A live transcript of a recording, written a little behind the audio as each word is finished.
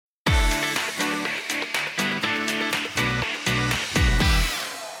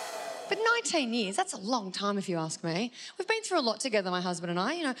19 years, that's a long time if you ask me. We've been through a lot together, my husband and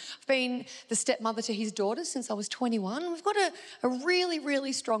I. I've been the stepmother to his daughters since I was 21. We've got a really,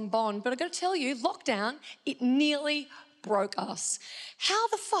 really strong bond. But I've got to tell you, lockdown, it nearly broke us. How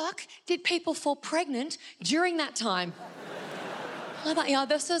the fuck did people fall pregnant during that time? I thought, yeah,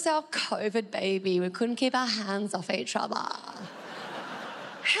 this was our COVID baby. We couldn't keep our hands off each other.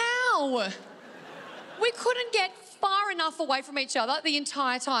 How? We couldn't get far enough away from each other the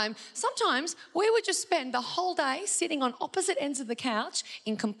entire time. Sometimes we would just spend the whole day sitting on opposite ends of the couch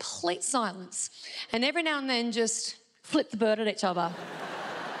in complete silence. And every now and then just flip the bird at each other.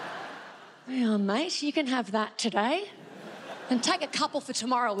 Yeah, mate, you can have that today. And take a couple for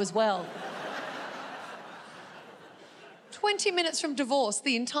tomorrow as well. 20 minutes from divorce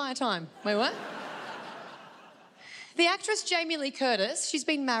the entire time. Wait, what? The actress Jamie Lee Curtis, she's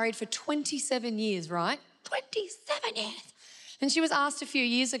been married for 27 years, right? 27 years. And she was asked a few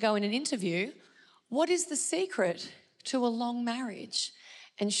years ago in an interview, what is the secret to a long marriage?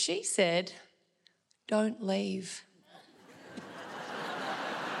 And she said, don't leave.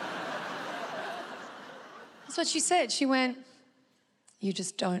 That's what she said. She went, you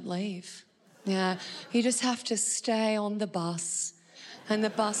just don't leave. Yeah, you just have to stay on the bus. And the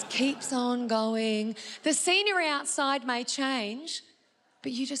bus keeps on going. The scenery outside may change,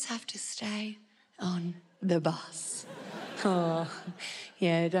 but you just have to stay on the bus. Oh,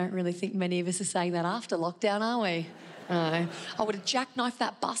 yeah, I don't really think many of us are saying that after lockdown, are we? No. I would have jackknifed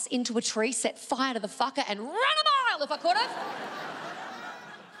that bus into a tree, set fire to the fucker and run a mile if I could have.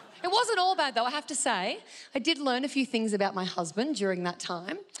 It wasn't all bad though, I have to say. I did learn a few things about my husband during that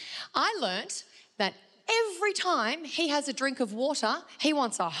time. I learnt that every time he has a drink of water, he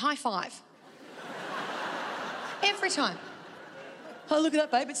wants a high five. Every time. Oh, look at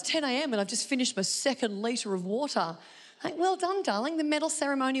that, babe, it's 10 a.m. and I've just finished my second litre of water. Like, well done, darling. The medal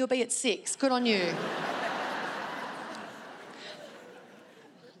ceremony will be at 6. Good on you.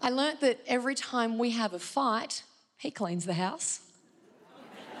 I learnt that every time we have a fight, he cleans the house.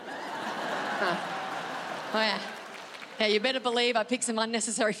 Oh, yeah. Yeah, you better believe I picked some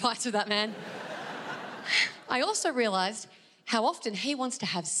unnecessary fights with that man. I also realised how often he wants to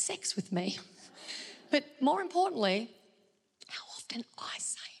have sex with me. But more importantly, how often I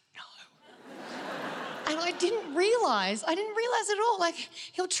say no. And I didn't realise at all. Like,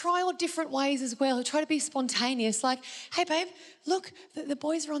 he'll try all different ways as well. He'll try to be spontaneous. Like, hey, babe, look, the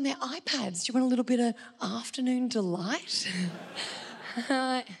boys are on their iPads. Do you want a little bit of afternoon delight?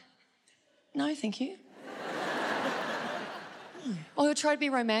 No, thank you. Or he'll try to be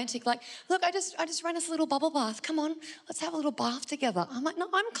romantic, like, look, I just ran us a little bubble bath. Come on, let's have a little bath together. I'm like, no,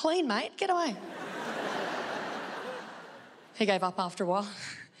 I'm clean, mate. Get away. He gave up after a while.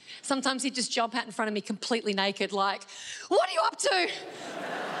 Sometimes he'd just jump out in front of me completely naked, like, what are you up to?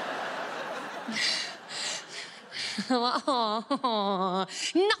 I'm like, oh,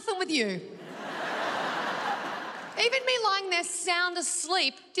 nothing with you. Even me lying there sound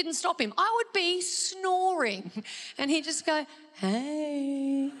asleep didn't stop him. I would be snoring. And he'd just go,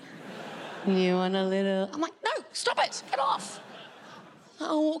 hey, you want a little... I'm like, no, stop it, get off.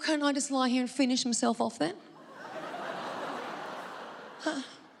 Oh, well, can't I just lie here and finish himself off then?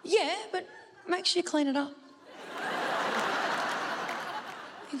 Yeah, but make sure you clean it up.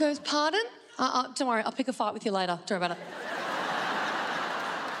 He goes, pardon? Don't worry, I'll pick a fight with you later. Don't worry about it.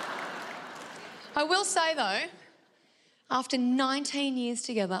 I will say, though, after 19 years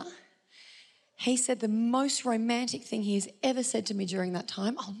together, he said the most romantic thing he has ever said to me during that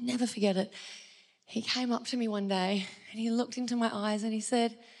time. I'll never forget it. He came up to me one day and he looked into my eyes and he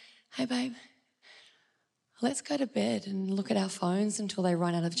said, hey, babe, let's go to bed and look at our phones until they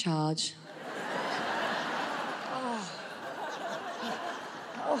run out of charge.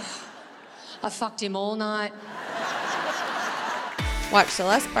 I fucked him all night. Watch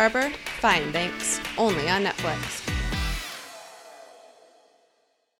Celeste, Barber, Fine, Thanks, only on Netflix.